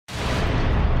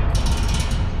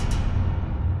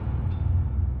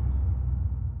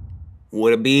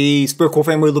Would it be Spiritcore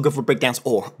family looking for breakdowns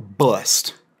or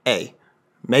bust? Hey,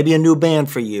 maybe a new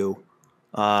band for you.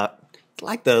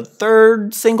 Like the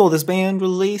third single this band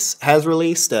has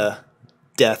released,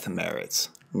 Death Merits,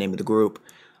 name of the group.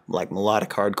 Like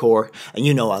melodic hardcore, and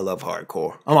you know I love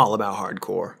hardcore. I'm all about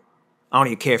hardcore. I don't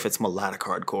even care if it's melodic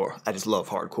hardcore. I just love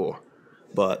hardcore.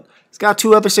 But it's got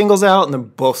 2 other singles out, and they're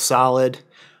both solid.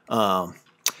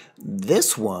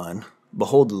 This one,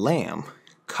 Behold the Lamb,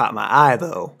 caught my eye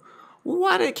though.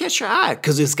 Why did it catch your eye?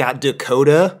 Because it's got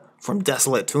Dakota from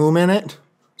Desolate Tomb in it.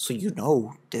 So you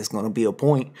know there's going to be a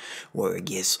point where it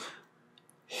gets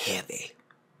heavy.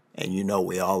 And you know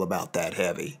we're all about that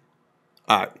heavy.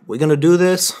 Alright, we're going to do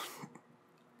this.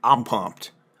 I'm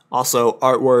pumped. Also,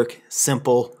 artwork,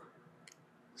 simple,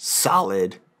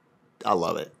 solid. I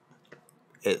love it.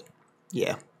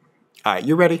 Yeah. Alright,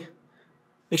 you ready?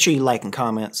 Make sure you like and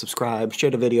comment, subscribe, share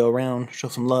the video around, show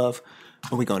some love,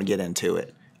 and we're going to get into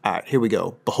it. Alright, here we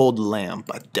go. Behold the Lamb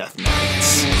by Death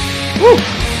Merits. Woo!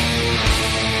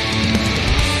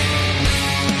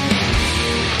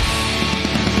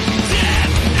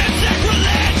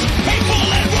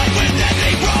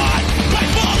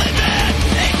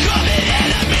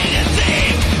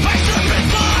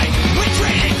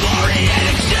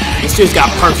 This dude's got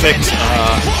perfect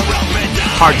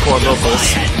hardcore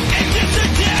vocals.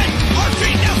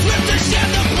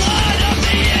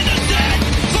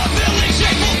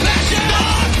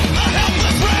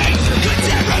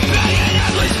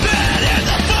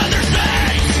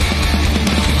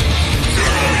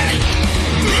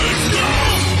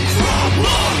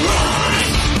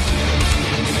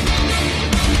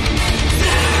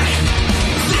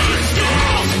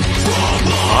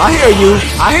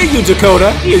 I hear you, Dakota.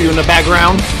 I hear you in the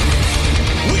background.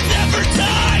 We never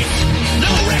died. No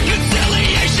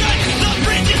reconciliation. The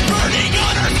bridge is burning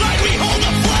on our side. We hold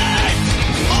a flag.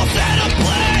 All set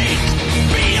ablaze.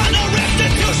 Beyond no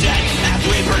restitution. As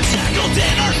we burn shackled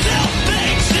in our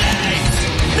self-made chains.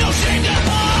 No shame to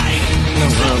hide.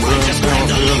 Self-righteous grand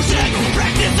delusion.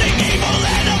 Practicing evil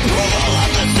and approval of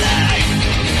the same.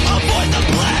 Avoid the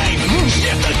blame.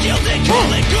 Shift the guilt and call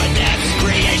it goodness.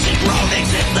 Creation groaning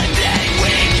since the day we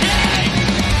came.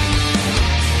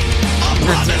 A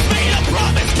promise made, a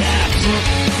promise kept.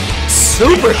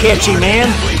 Super catchy, man.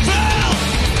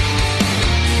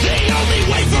 The only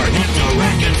way for him to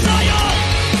reconcile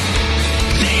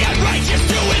the unrighteous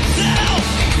to himself.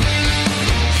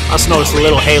 I just noticed a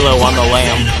little halo on the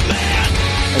lamb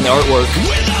and the artwork.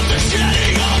 Without the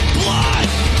shedding of blood,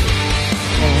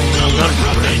 the Lord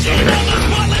provision of the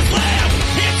spotless lamb.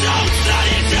 Its own son,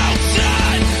 its own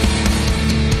son.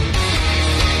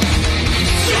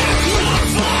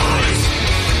 Sacrifice,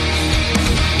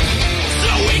 so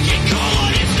we can call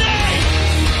on his name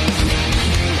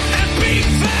and be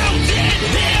found in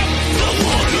him, the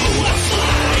one who was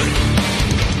slain.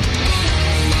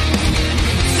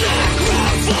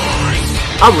 Sacrifice,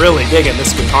 I'm really digging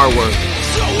this guitar work.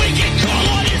 so we can call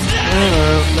on his name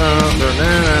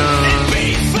and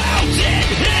be found in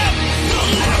him, the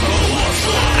Lamb who was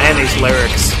slain. And these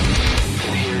lyrics.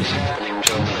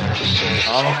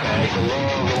 Okay.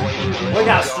 Look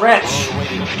how stretch.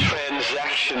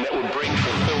 Transaction that would bring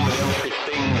fulfillment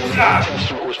everything the New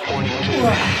Testament was pointing to is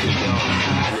now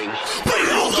happening.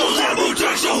 Behold the Lamb who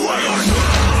takes away our sin.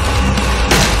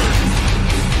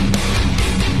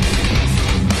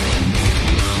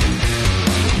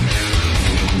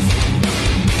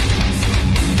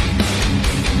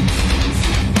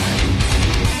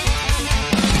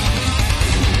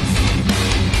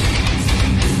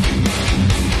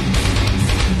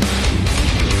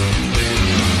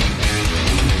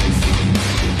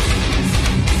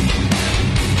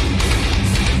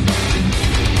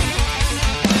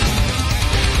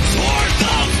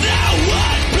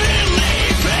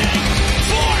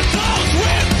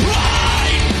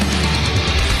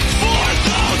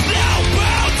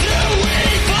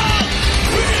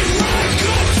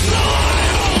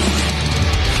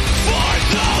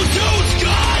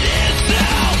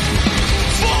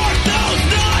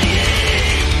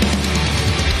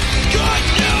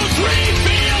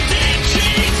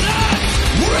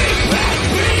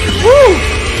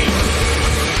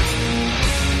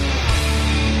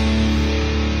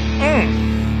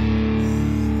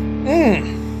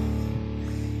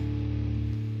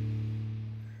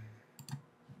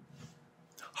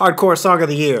 Hardcore song of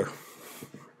the year.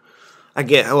 I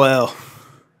guess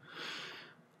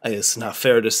it's not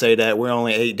fair to say that. We're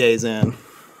only 8 days in.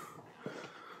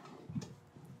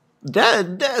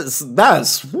 That's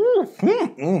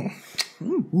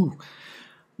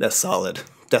solid.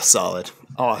 That's solid.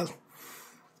 Oh,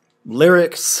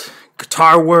 lyrics,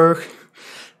 guitar work,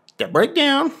 the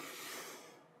breakdown.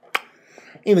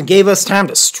 Even gave us time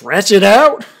to stretch it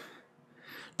out.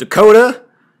 Dakota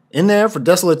in there for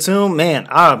Desolate Tomb. Man,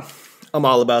 I'm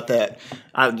all about that.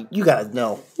 You guys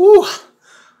know. Woo,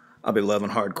 I'll be loving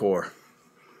hardcore.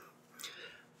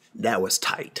 That was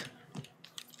tight.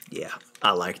 Yeah,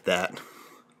 I like that.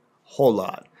 Whole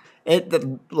lot.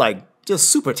 Just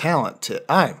super talented.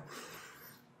 I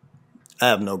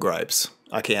have no gripes.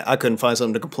 I couldn't find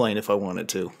something to complain if I wanted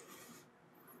to.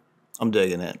 I'm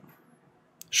digging it.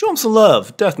 Show them some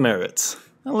love. Death Merits.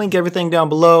 I'll link everything down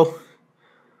below.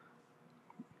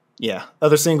 Yeah,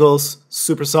 other singles,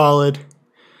 super solid.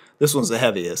 This one's the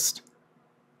heaviest.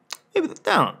 Maybe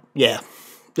down. Yeah,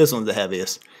 this one's the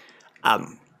heaviest. Yeah.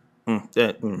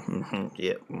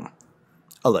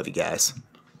 I love you guys.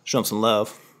 Show them some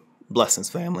love. Blessings,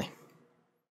 family.